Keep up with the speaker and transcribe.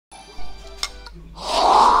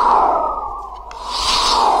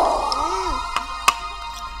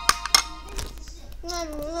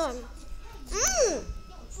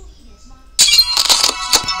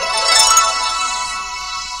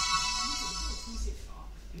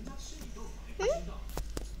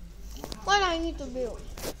What I need to build?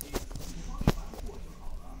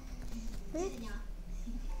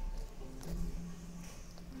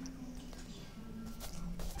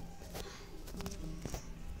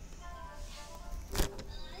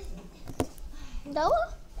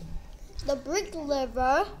 The brick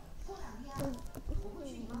liver,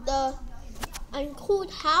 the uncool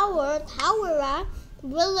tower,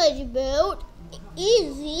 village build,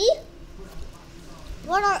 easy.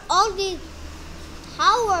 What are all these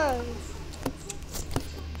towers?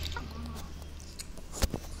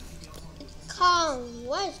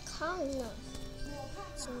 What is Kong?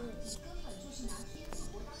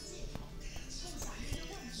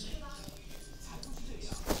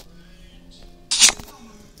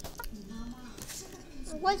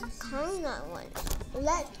 What's Kong one?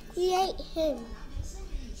 Let's create him.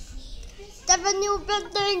 Start a new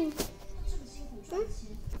building.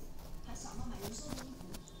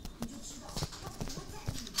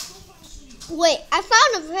 Wait, I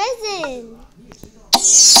found a prison. No,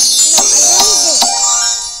 I don't.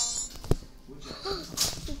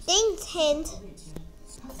 Thanks, hint.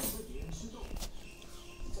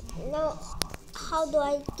 Now, how do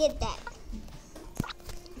I get that?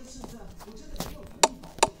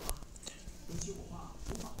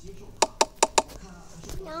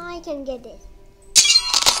 Now I can get it.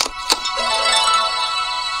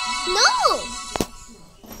 No!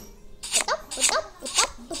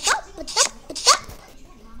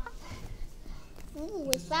 Ooh,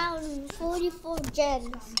 we found 44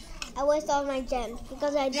 gems. I wasted all my gems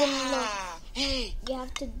because I didn't know you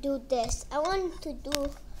have to do this. I want to do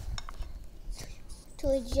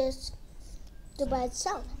just do by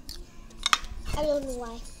itself. I don't know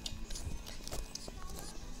why.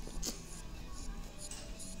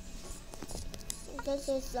 This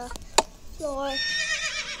is the floor.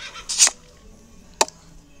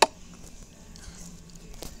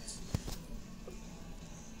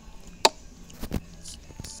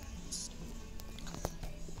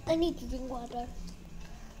 I need to drink water.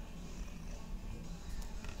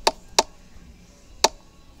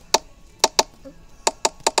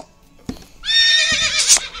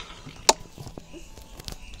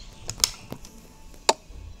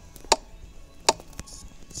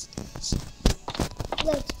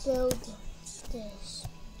 Let's build this.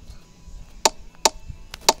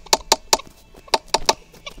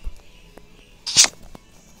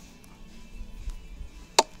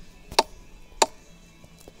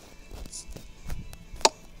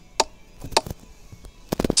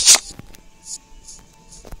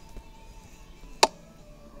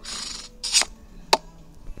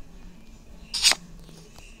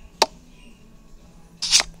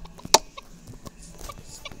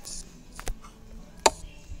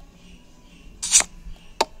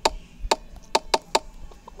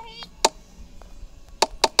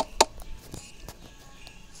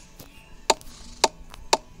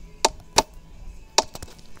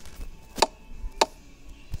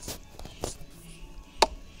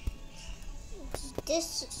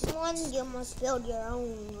 This one you must build your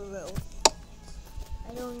own roof.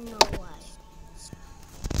 I don't know why.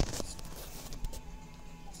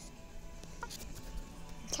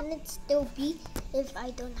 Can it still be if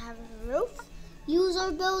I don't have a roof? Use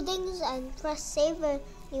our buildings and press save a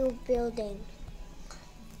new building.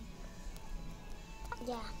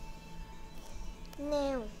 Yeah.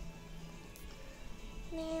 Now.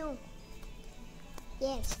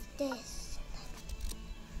 Yes, this.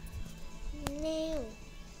 Now.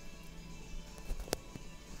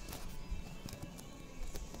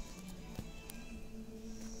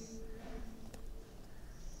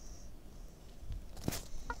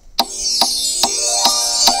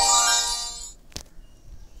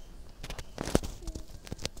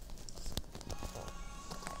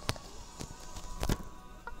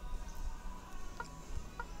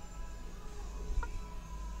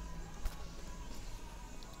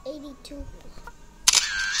 $82.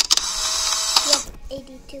 Yep,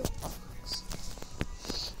 82 blocks.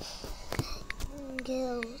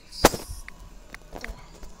 Girls.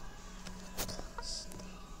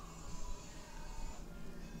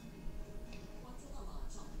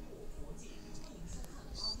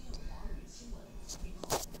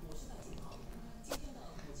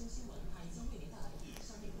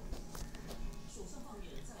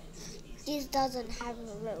 This doesn't have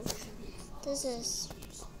a roof. This is.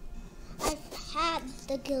 I've had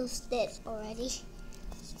the girls did already.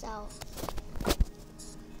 So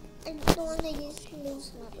I don't want to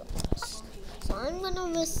lose my blocks. So I'm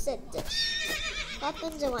gonna reset this. What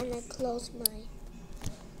happens when I close my...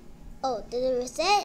 Oh, did it reset?